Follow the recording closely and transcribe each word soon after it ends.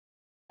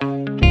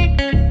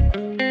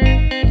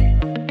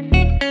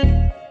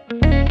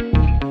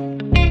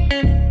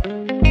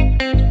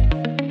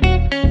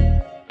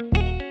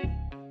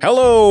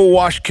Hello,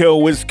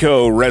 Washco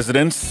Wisco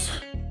residents,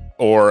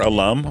 or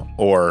alum,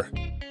 or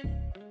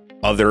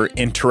other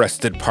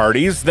interested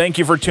parties. Thank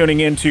you for tuning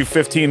in to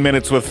 15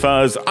 Minutes with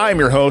Fuzz. I'm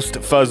your host,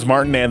 Fuzz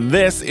Martin, and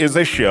this is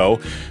a show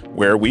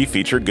where we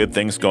feature good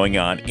things going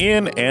on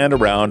in and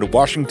around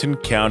Washington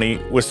County,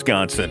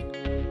 Wisconsin.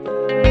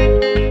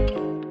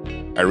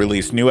 I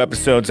release new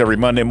episodes every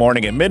Monday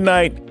morning at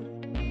midnight.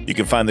 You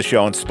can find the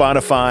show on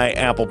Spotify,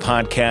 Apple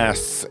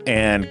Podcasts,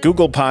 and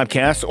Google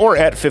Podcasts, or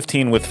at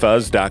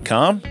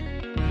 15withfuzz.com.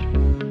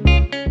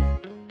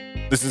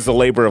 This is a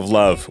labor of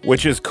love,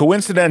 which is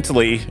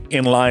coincidentally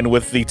in line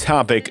with the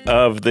topic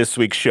of this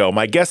week's show.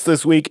 My guest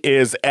this week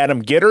is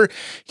Adam Gitter.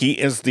 He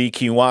is the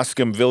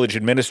Kewaskum Village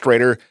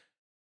Administrator.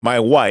 My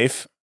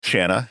wife,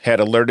 Shanna, had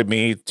alerted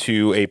me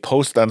to a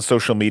post on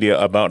social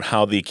media about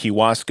how the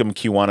Kewaskum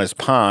Kiwanis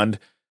Pond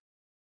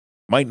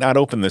might not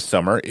open this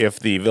summer if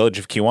the village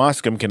of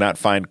Kewaskum cannot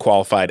find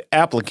qualified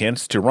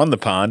applicants to run the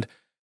pond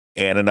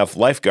and enough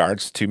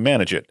lifeguards to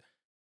manage it.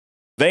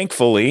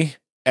 Thankfully,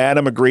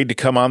 Adam agreed to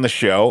come on the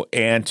show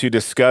and to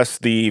discuss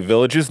the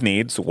village's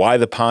needs, why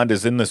the pond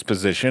is in this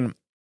position,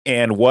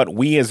 and what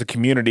we as a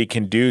community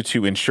can do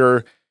to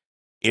ensure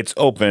it's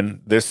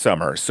open this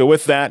summer. So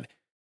with that,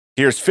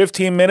 here's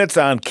 15 minutes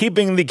on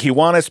keeping the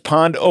Kiwanis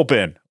Pond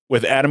open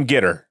with Adam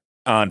Gitter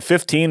on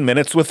 15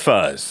 Minutes with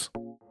Fuzz.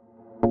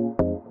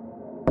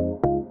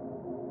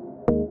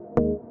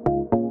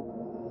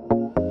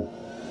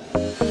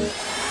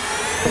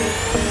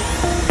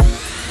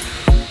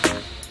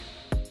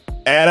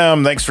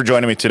 Adam, thanks for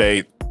joining me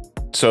today.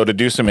 So to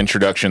do some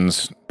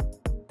introductions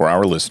for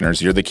our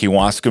listeners, you're the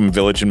Kewaskum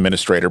Village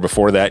Administrator.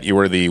 Before that, you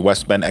were the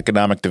West Bend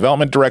Economic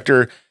Development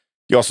Director.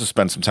 You also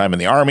spent some time in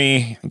the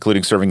Army,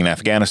 including serving in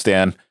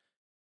Afghanistan.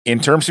 In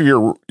terms of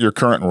your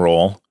current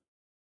role,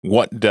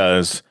 what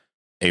does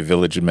a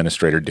Village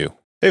Administrator do?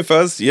 Hey,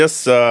 Fuzz.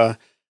 Yes, I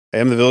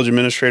am the Village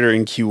Administrator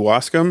in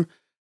Kewaskum.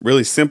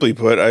 Really simply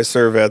put, I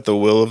serve at the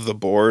will of the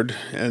board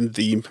and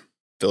the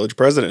Village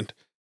President.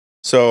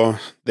 So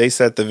they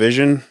set the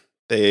vision.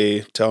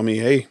 They tell me,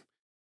 hey,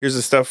 here's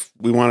the stuff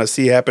we want to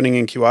see happening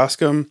in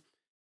Kewaskum.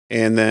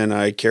 And then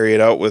I carry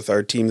it out with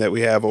our team that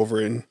we have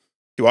over in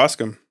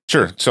Kewaskum.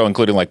 Sure. So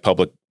including like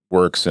public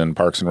works and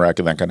parks and rec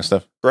and that kind of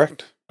stuff?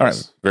 Correct. All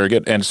right. Very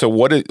good. And so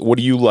what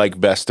do you like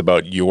best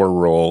about your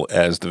role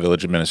as the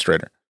Village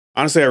Administrator?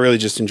 Honestly, I really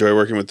just enjoy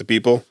working with the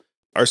people.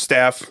 Our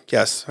staff,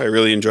 yes, I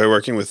really enjoy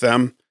working with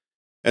them.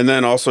 And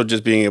then also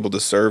just being able to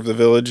serve the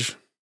village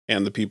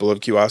and the people of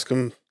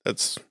Kewaskum.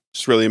 That's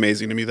just really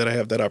amazing to me that I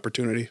have that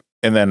opportunity.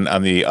 And then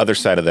on the other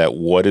side of that,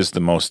 what is the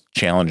most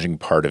challenging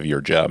part of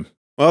your job?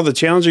 Well, the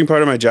challenging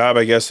part of my job,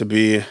 I guess, would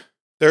be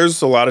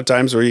there's a lot of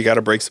times where you got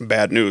to break some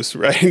bad news,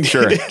 right?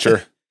 Sure.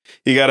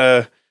 You got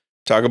to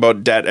talk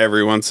about debt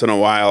every once in a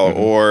while,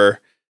 or,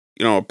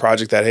 you know, a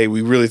project that, hey,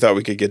 we really thought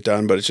we could get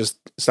done, but it's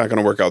not going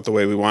to work out the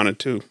way we wanted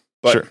to.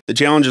 But the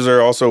challenges are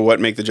also what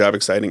make the job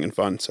exciting and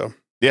fun. So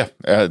yeah,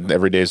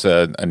 every day's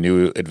a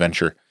new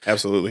adventure.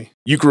 Absolutely.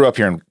 You grew up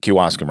here in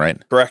Kewaskum,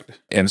 right? Correct.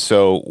 And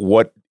so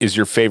what is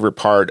your favorite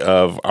part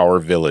of our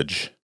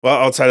village? Well,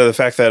 outside of the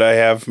fact that I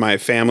have my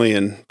family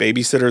and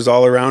babysitters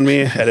all around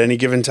me at any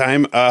given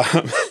time,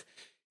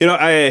 you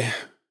know,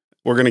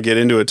 we're going to get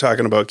into it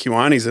talking about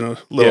Kiwanis in a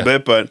little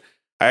bit, but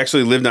I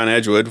actually lived on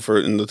Edgewood.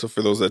 For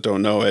those that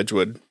don't know,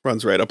 Edgewood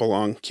runs right up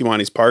along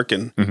Kiwanis Park,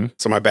 and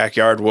so my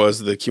backyard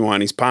was the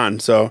Kiwanis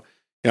Pond. So,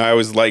 you know, I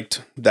always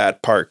liked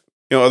that park.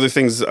 You know, other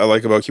things I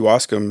like about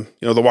Kewaskum,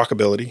 you know, the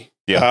walkability.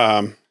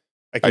 Yeah.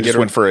 I just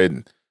went for a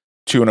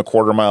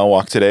 2.25 mile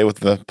walk today with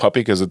the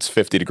puppy because it's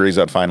 50 degrees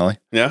out finally.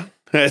 Yeah.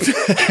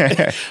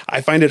 I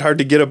find it hard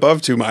to get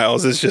above 2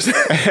 miles. It's just,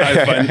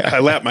 I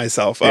lap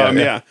myself.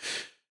 Yeah.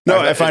 No,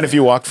 I find if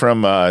you walk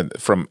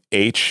from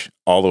H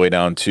all the way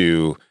down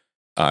to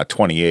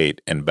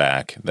 28 and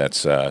back,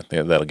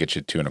 that'll get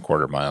you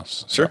 2.25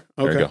 miles. So, sure.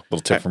 There you go. Little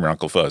tip from your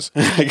Uncle Fuzz.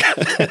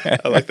 I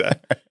like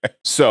that.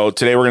 So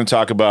today we're going to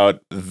talk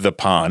about the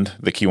pond,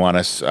 the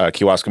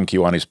Kewaskum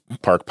Kiwanis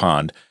Park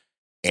Pond.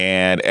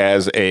 And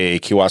as a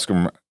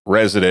Kewaskum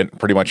resident,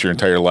 pretty much your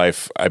entire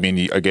life, I mean,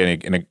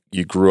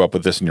 you grew up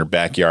with this in your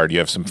backyard. You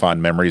have some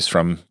fond memories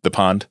from the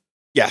pond?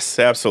 Yes,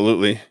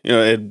 absolutely. You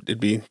know, it'd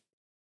be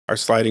our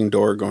sliding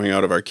door going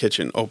out of our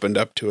kitchen opened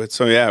up to it.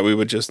 So yeah, we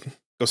would just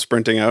go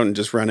sprinting out and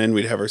just run in.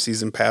 We'd have our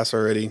season pass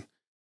already,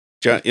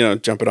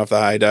 jumping off the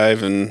high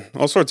dive and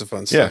all sorts of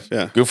fun stuff.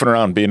 Yeah. Goofing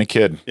around, being a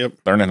kid,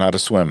 learning how to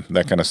swim,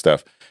 that kind of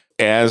stuff.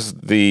 As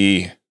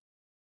the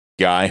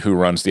guy who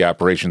runs the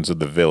operations of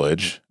the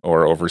village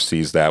or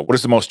oversees that, what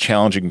is the most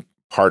challenging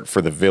part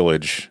for the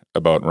village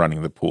about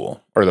running the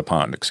pool or the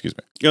pond, excuse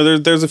me? You know,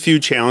 there's a few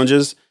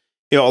challenges.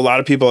 You know, a lot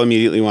of people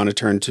immediately want to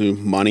turn to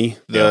money.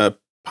 The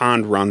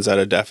pond runs at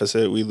a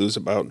deficit. We lose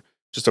about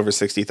just over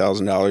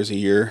 $60,000 a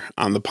year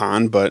on the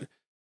pond, but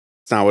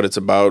it's not what it's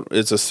about.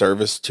 It's a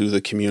service to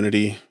the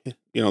community.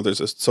 You know, there's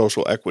a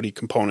social equity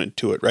component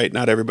to it, right?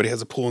 Not everybody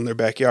has a pool in their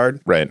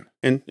backyard. Right.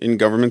 And in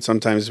government,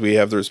 sometimes we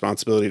have the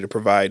responsibility to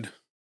provide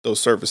those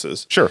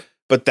services. Sure.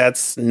 But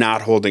that's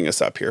not holding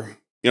us up here.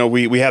 You know,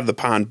 we have the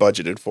pond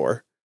budgeted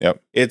for.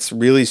 Yep. It's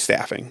really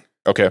staffing.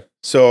 Okay.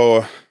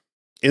 So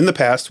in the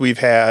past, we've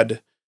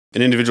had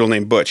an individual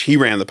named Butch. He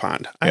ran the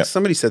pond. Yep.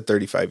 Somebody said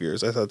 35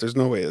 years. I thought there's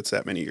no way that's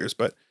that many years,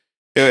 but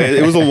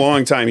it was a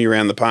long time he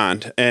ran the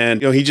pond.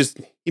 And,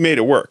 he made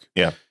it work.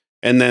 Yeah.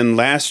 And then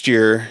last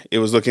year, it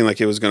was looking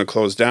like it was going to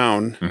close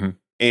down. Mm-hmm.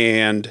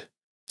 And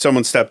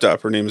someone stepped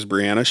up. Her name is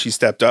Brianna. She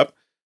stepped up,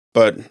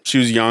 but she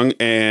was young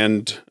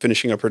and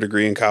finishing up her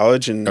degree in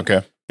college. And,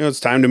 Okay. it's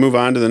time to move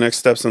on to the next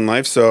steps in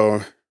life.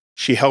 So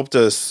she helped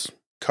us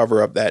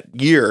cover up that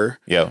year.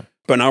 Yeah.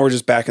 But now we're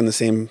just back in the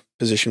same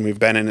position we've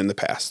been in the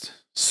past.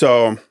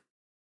 So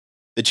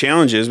the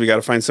challenge is we got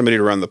to find somebody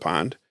to run the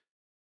pond.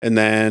 And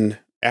then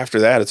after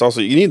that, it's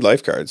also, you need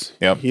lifeguards.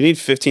 Yeah. You need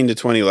 15 to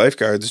 20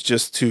 lifeguards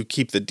just to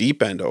keep the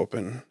deep end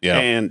open. Yeah.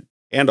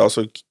 And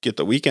also get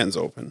the weekends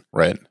open.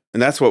 Right.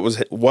 And that's what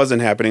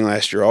wasn't happening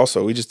last year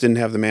also. We just didn't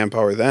have the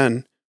manpower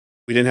then.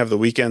 We didn't have the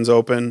weekends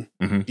open.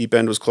 Mm-hmm. Deep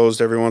end was closed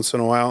every once in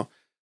a while.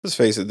 Let's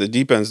face it, the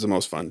deep end's the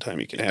most fun time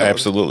you can have.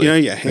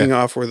 Absolutely. You hang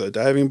off where the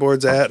diving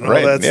board's at and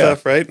Right, all that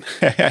stuff, right?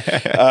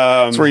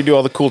 That's where you do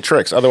all the cool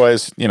tricks.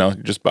 Otherwise, you're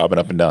just bobbing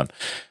up and down.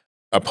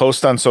 A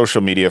post on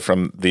social media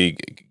from the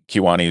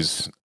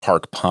Kiwanis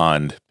Park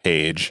Pond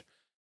page.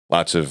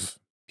 Lots of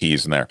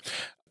P's in there.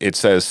 It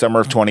says,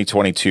 summer of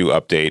 2022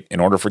 update. In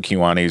order for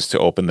Kiwanis to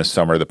open this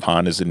summer, the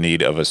pond is in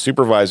need of a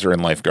supervisor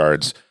and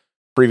lifeguards.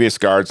 Previous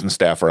guards and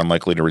staff are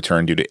unlikely to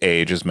return due to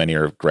age, as many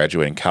are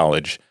graduating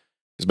college.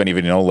 As many of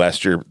you know,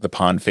 last year the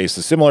pond faced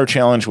a similar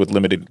challenge with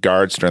limited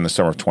guards during the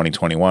summer of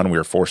 2021. We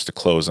were forced to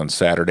close on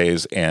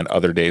Saturdays and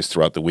other days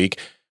throughout the week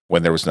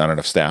when there was not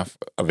enough staff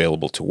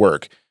available to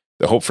work.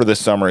 The hope for this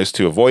summer is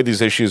to avoid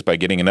these issues by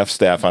getting enough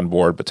staff on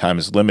board, but time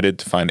is limited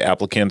to find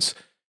applicants.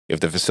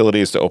 If the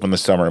facility is to open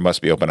this summer, it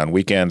must be open on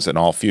weekends, and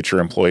all future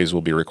employees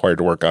will be required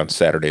to work on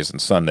Saturdays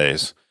and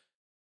Sundays.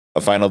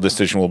 A final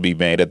decision will be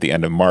made at the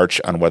end of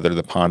March on whether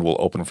the pond will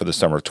open for the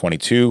summer of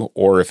 22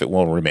 or if it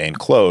will remain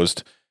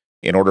closed.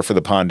 In order for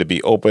the pond to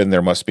be open,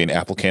 there must be an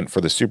applicant for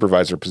the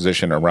supervisor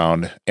position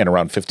around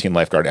 15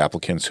 lifeguard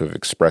applicants who have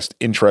expressed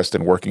interest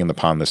in working in the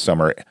pond this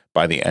summer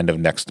by the end of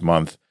next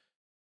month.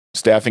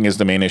 Staffing is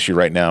the main issue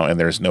right now, and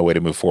there's no way to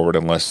move forward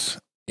unless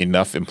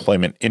enough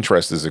employment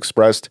interest is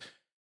expressed.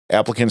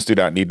 Applicants do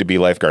not need to be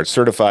lifeguard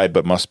certified,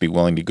 but must be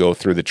willing to go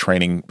through the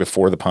training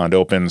before the pond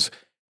opens.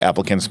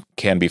 Applications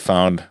can be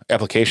found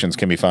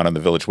on the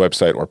village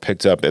website or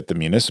picked up at the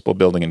municipal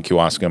building in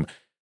Kewaskum.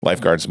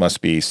 Lifeguards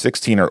must be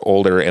 16 or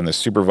older, and the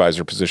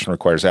supervisor position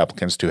requires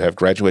applicants to have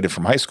graduated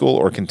from high school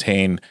or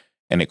contain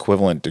an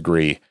equivalent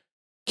degree.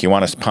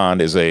 Kiwanis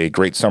Pond is a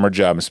great summer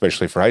job,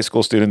 especially for high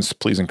school students.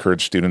 Please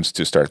encourage students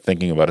to start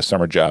thinking about a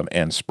summer job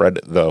and spread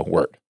the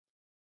word.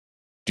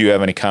 Do you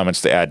have any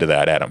comments to add to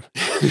that, Adam?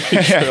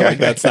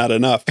 That's not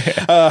enough.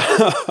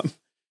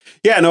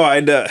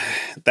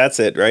 That's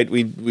it, right?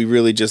 We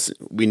really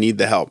we need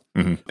the help.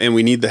 Mm-hmm. And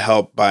we need the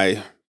help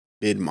by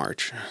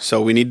mid-March.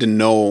 So we need to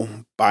know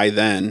by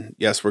then,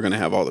 yes, we're going to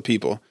have all the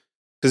people.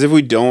 Because if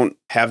we don't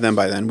have them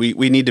by then, we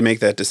need to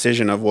make that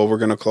decision of, well, we're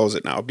going to close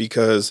it now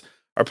because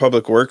our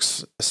public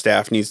works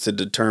staff needs to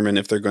determine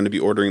if they're going to be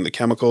ordering the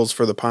chemicals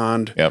for the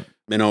pond,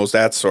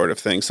 that sort of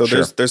thing. So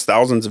there's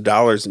thousands of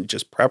dollars in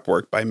just prep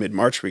work by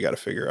mid-March we got to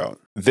figure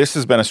out. This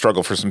has been a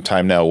struggle for some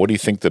time now. What do you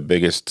think the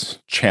biggest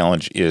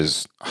challenge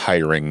is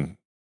hiring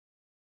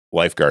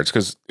lifeguards?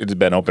 Because it's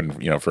been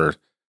open, for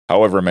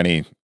however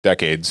many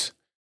decades.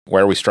 Why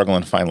are we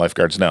struggling to find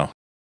lifeguards now?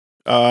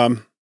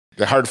 Hard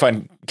to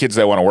find kids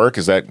that want to work.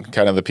 Is that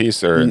kind of the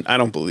piece? Or I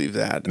don't believe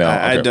that. No,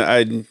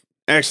 I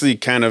actually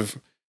kind of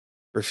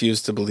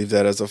refuse to believe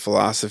that as a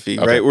philosophy,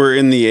 right? We're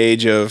in the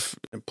age of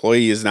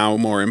employees now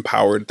more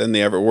empowered than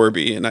they ever were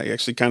be. And I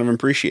actually kind of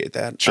appreciate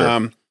that.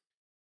 Sure.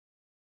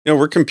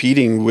 We're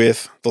competing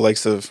with the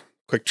likes of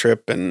Quick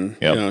Trip and,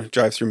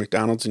 drive through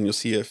McDonald's, and you'll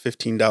see a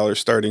 $15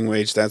 starting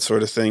wage, that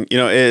sort of thing.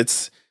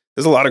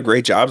 There's a lot of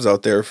great jobs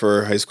out there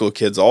for high school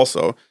kids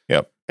also.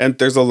 Yep. And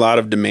there's a lot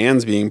of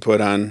demands being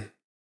put on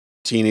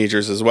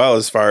teenagers as well,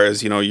 as far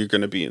as, you're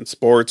going to be in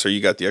sports or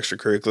you got the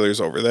extracurriculars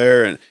over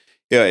there. And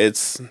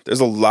there's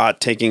a lot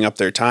taking up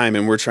their time,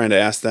 and we're trying to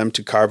ask them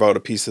to carve out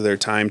a piece of their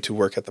time to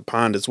work at the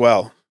pond as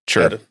well.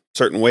 Sure. At a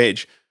certain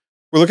wage.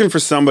 We're looking for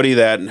somebody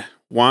that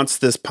wants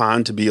this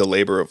pond to be a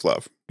labor of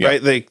love,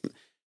 right?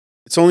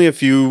 It's only a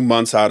few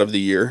months out of the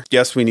year.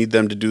 Yes, we need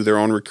them to do their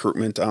own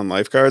recruitment on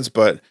lifeguards,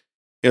 but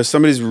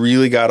somebody's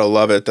really got to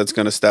love it that's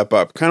going to step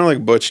up, kind of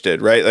like Butch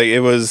did, right? Like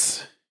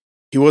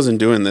he wasn't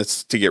doing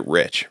this to get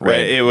rich,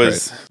 right?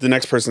 The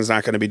next person's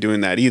not going to be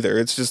doing that either.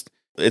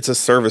 It's a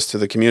service to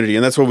the community.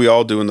 And that's what we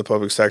all do in the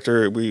public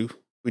sector. We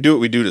do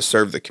what we do to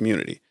serve the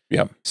community.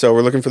 Yeah. So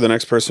we're looking for the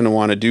next person to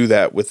want to do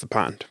that with the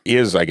pond.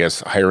 Is, I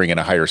guess, hiring at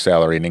a higher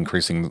salary and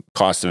increasing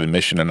cost of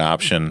admission an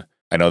option?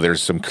 I know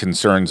there's some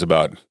concerns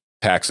about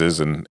taxes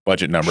and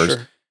budget numbers,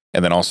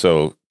 and then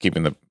also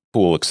keeping the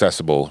pool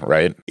accessible,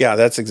 right? Yeah,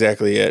 that's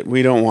exactly it.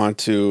 We don't want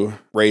to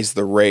raise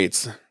the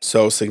rates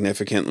so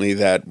significantly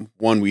that,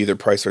 one, we either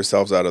price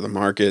ourselves out of the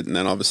market and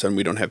then all of a sudden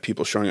we don't have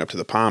people showing up to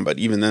the pond. But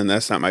even then,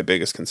 that's not my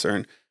biggest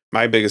concern.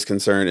 My biggest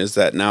concern is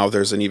that now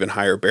there's an even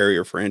higher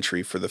barrier for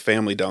entry for the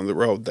family down the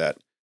road that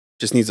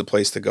just needs a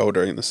place to go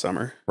during the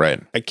summer.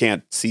 Right. I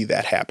can't see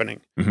that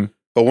happening. Mm-hmm.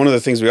 But one of the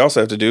things we also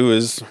have to do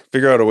is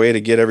figure out a way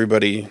to get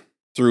everybody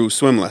through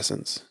swim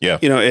lessons. Yeah.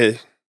 You know,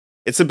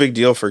 it's a big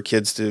deal for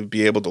kids to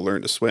be able to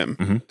learn to swim.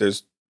 Mm-hmm.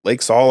 There's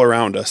lakes all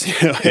around us.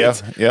 You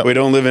know, we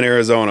don't live in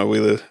Arizona. We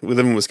live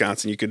in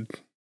Wisconsin. You're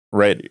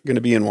going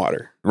to be in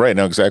water. Right.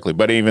 No, exactly.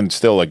 But even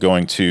still, like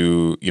going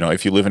to, you know,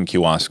 if you live in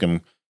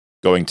Kewaskum,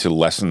 going to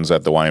lessons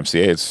at the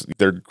YMCA,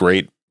 they're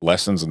great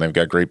lessons and they've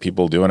got great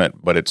people doing it,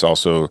 but it's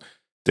also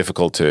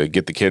difficult to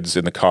get the kids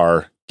in the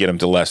car, get them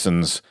to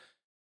lessons,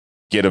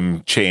 get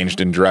them changed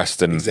and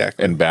dressed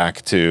and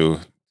back to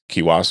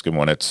Kewaskum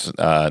when it's,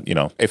 you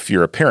know, if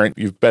you're a parent,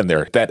 you've been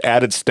there. That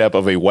added step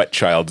of a wet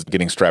child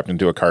getting strapped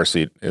into a car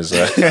seat is.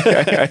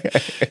 Yeah,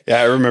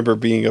 I remember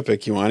being up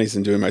at Kiwanis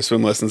and doing my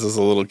swim lessons as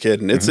a little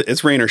kid, and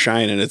it's rain or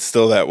shine, and it's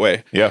still that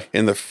way. Yeah,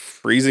 in the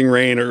freezing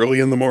rain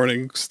early in the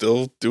morning,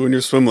 still doing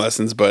your swim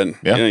lessons, but you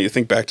know, you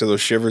think back to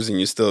those shivers, and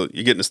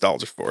you get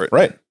nostalgic for it.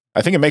 Right.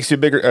 I think it makes you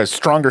a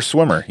stronger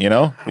swimmer, you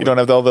know? You don't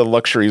have all the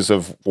luxuries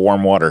of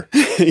warm water.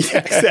 Yeah,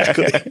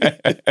 exactly.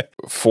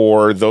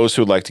 For those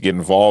who'd like to get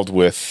involved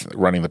with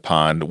running the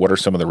pond, what are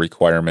some of the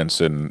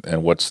requirements and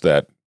what's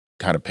that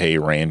kind of pay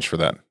range for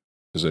that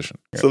position?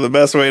 So the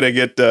best way to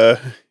get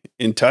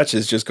in touch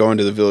is just going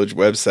to the village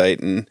website,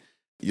 and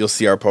you'll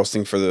see our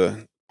posting for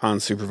the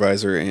pond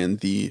supervisor and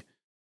the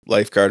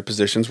lifeguard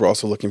positions. We're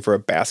also looking for a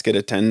basket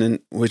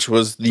attendant, which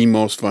was the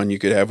most fun you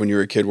could have when you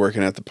were a kid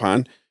working at the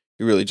pond.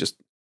 You really just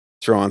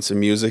throw on some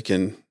music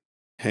and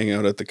hang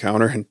out at the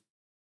counter and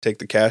take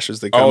the cash as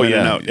they come in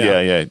and out.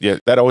 Yeah.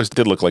 That always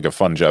did look like a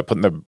fun job,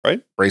 putting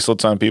the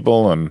bracelets on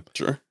people and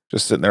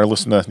just sitting there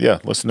listening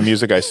to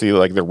music. I see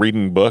like they're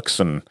reading books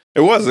and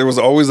there was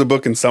always a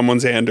book in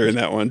someone's hand during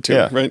that one too.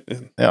 Yeah. Right.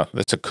 Yeah.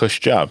 That's a cush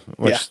job,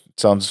 which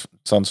sounds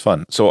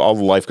fun. So all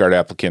the lifeguard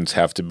applicants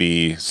have to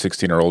be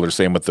 16 or older.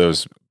 Same with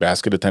those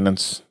basket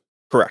attendants.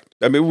 Correct.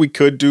 I mean, we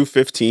could do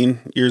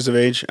 15 years of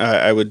age.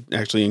 I would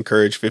actually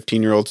encourage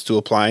 15-year-olds to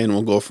apply, and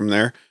we'll go from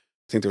there.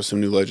 I think there was some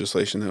new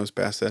legislation that was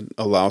passed that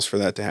allows for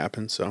that to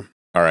happen. So,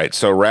 all right.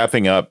 So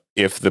wrapping up,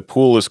 if the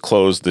pool is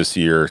closed this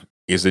year,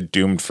 is it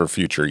doomed for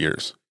future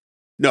years?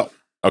 No.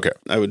 Okay.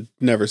 I would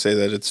never say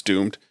that it's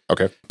doomed.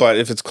 Okay. But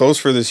if it's closed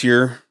for this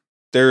year,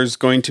 there's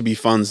going to be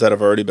funds that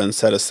have already been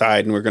set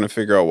aside, and we're going to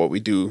figure out what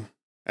we do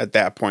at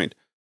that point.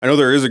 I know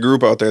there is a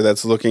group out there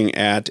that's looking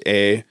at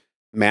a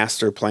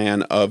master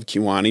plan of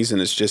Kiwanis,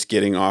 and it's just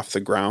getting off the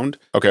ground.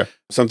 Okay.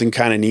 Something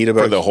kind of neat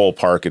about for the whole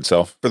park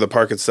itself. For the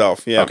park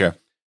itself, yeah. Okay.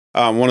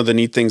 One of the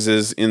neat things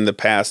is in the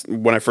past,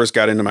 when I first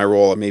got into my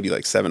role, maybe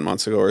like 7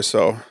 months ago or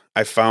so,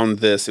 I found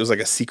this. It was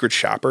like a secret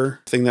shopper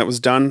thing that was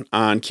done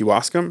on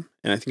Kewaskum,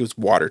 and I think it was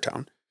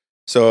Watertown.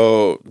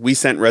 So we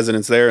sent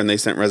residents there, and they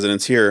sent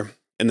residents here,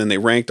 and then they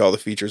ranked all the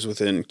features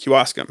within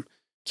Kewaskum.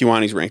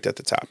 Kiwanis ranked at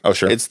the top. Oh,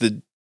 sure. It's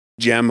the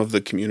gem of the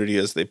community,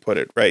 as they put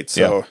it, right?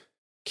 So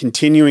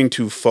continuing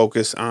to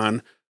focus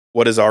on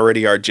what is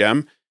already our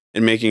gem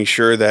and making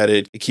sure that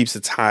it keeps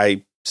its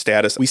high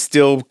status. We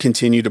still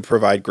continue to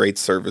provide great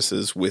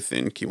services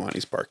within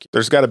Kiwanis Park.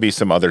 There's got to be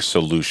some other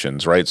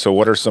solutions, right? So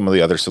what are some of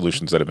the other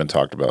solutions that have been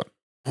talked about?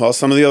 Well,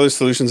 some of the other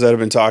solutions that have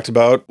been talked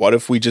about, what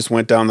if we just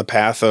went down the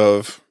path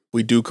of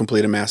we do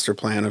complete a master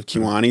plan of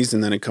Kiwanis,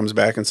 and then it comes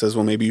back and says,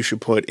 well, maybe you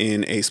should put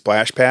in a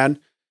splash pad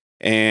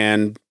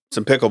and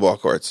some pickleball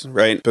courts,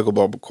 right?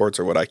 Pickleball courts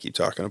are what I keep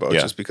talking about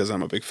just because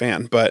I'm a big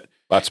fan. But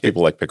lots of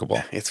people like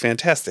pickleball. It's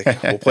fantastic.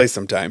 We'll play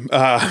sometime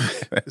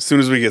as soon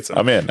as we get some.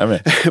 I'm in.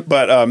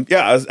 But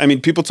I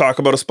mean, people talk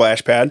about a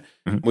splash pad.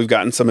 Mm-hmm. We've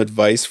gotten some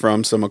advice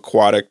from some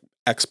aquatic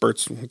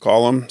experts, we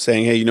call them,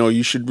 saying, hey,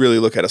 you should really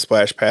look at a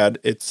splash pad.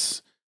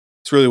 It's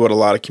really what a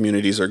lot of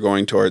communities are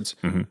going towards.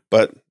 Mm-hmm.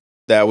 But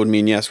that would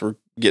mean, yes, we're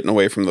getting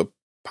away from the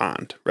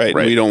pond, right?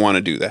 And we don't want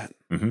to do that.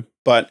 Mm-hmm.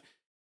 But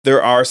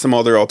there are some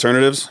other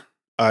alternatives.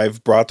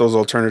 I've brought those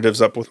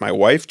alternatives up with my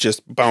wife,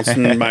 just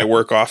bouncing my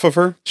work off of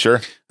her.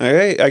 Sure.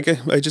 Hey,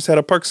 I just had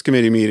a Parks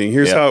Committee meeting.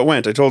 Here's how it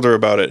went. I told her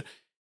about it.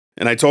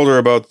 And I told her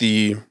about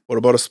what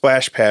about a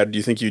splash pad? Do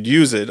you think you'd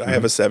use it? Mm-hmm. I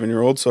have a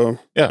 7-year-old, so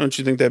don't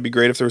you think that'd be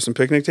great if there were some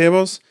picnic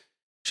tables?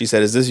 She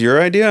said, is this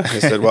your idea? I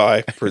said, well,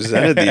 I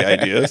presented the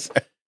ideas.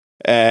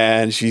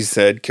 And she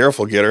said,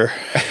 careful, Gitter.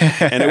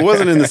 And it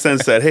wasn't in the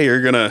sense that, hey,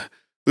 you're going to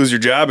lose your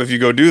job if you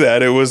go do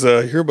that. It was,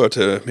 you're about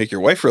to make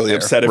your wife really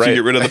upset if you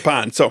get rid of the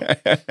pond. So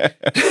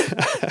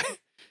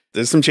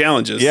there's some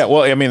challenges. Yeah,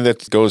 well, I mean,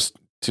 that goes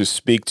to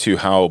speak to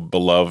how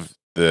beloved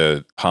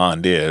the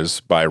pond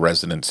is by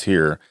residents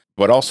here.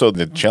 But also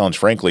the challenge,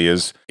 frankly,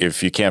 is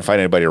if you can't find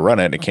anybody to run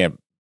it, it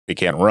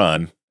can't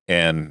run.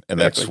 And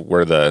that's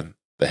where the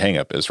hang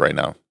up is right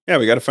now. Yeah,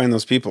 we got to find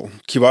those people.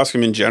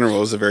 Kewaskum in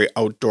general is a very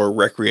outdoor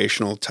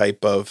recreational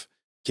type of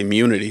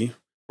community.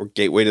 We're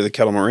gateway to the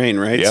Kettle Moraine,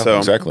 right? Yeah, so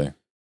exactly.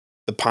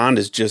 The pond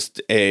is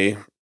just a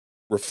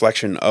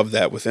reflection of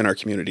that within our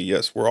community.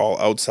 Yes, we're all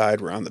outside.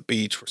 We're on the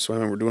beach. We're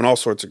swimming. We're doing all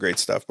sorts of great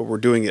stuff, but we're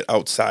doing it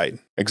outside.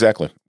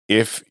 Exactly.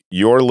 If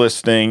you're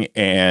listening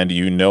and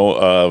you know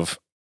of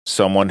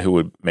someone who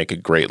would make a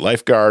great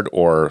lifeguard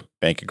or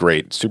make a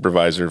great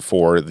supervisor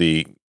for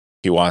the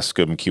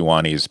Kewaskum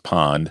Kiwanis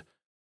Pond,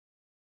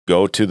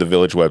 go to the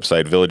village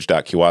website,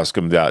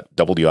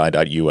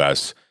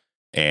 village.kewaskum.wi.us,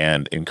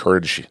 and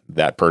encourage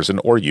that person,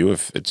 or you,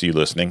 if it's you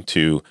listening,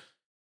 to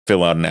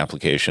fill out an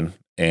application.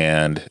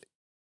 And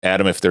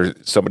Adam, if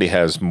somebody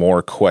has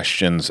more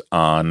questions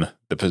on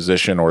the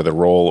position or the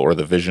role or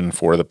the vision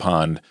for the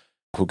pond,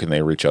 who can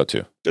they reach out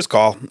to? Just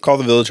call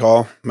the village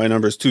hall. My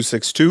number is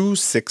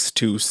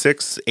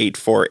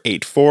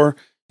 262-626-8484.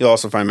 You'll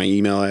also find my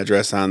email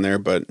address on there,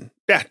 but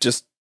yeah,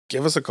 just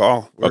give us a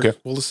call. Okay.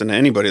 We'll listen to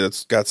anybody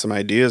that's got some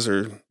ideas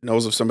or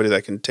knows of somebody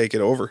that can take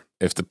it over.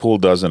 If the pool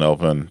doesn't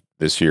open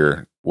this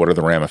year, what are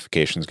the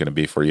ramifications going to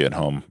be for you at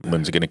home?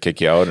 Lynn's going to kick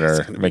you out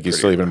or make you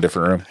sleep in a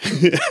different room?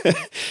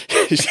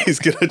 She's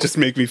going to just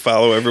make me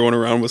follow everyone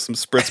around with some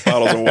spritz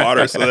bottles of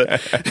water.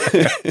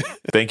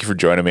 Thank you for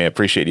joining me. I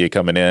appreciate you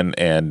coming in,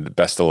 and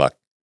best of luck.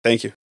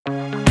 Thank you.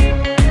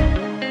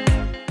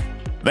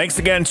 Thanks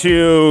again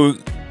to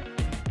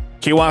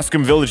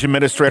Kewaskum Village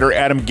Administrator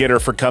Adam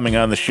Gitter for coming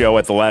on the show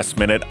at the last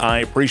minute. I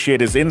appreciate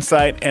his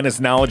insight and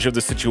his knowledge of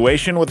the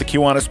situation with the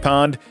Kiwanis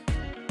Pond.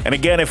 And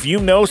again, if you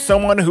know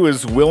someone who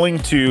is willing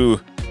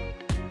to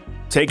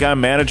take on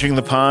managing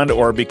the pond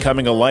or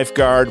becoming a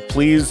lifeguard,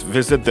 please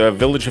visit the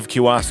Village of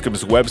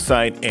Kewaskum's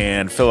website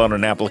and fill out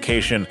an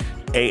application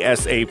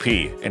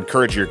ASAP.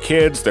 Encourage your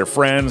kids, their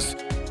friends,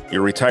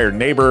 your retired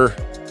neighbor,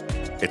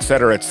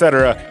 etc.,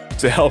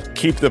 to help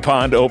keep the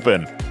pond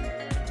open.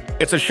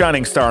 It's a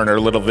shining star in our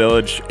little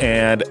village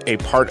and a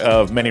part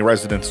of many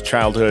residents'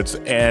 childhoods,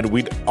 and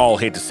we'd all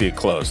hate to see it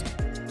closed.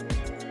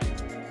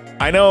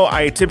 I know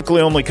I typically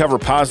only cover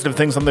positive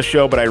things on the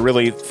show, but I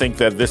really think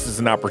that this is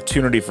an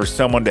opportunity for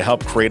someone to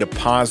help create a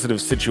positive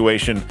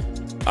situation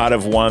out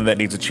of one that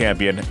needs a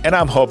champion, and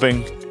I'm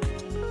hoping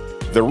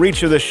the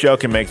reach of this show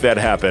can make that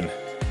happen.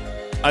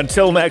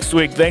 Until next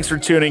week, thanks for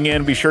tuning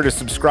in. Be sure to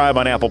subscribe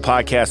on Apple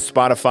Podcasts,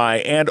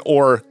 Spotify, and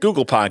or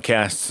Google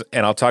Podcasts,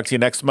 and I'll talk to you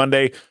next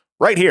Monday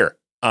right here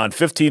on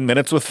 15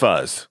 Minutes with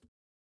Fuzz.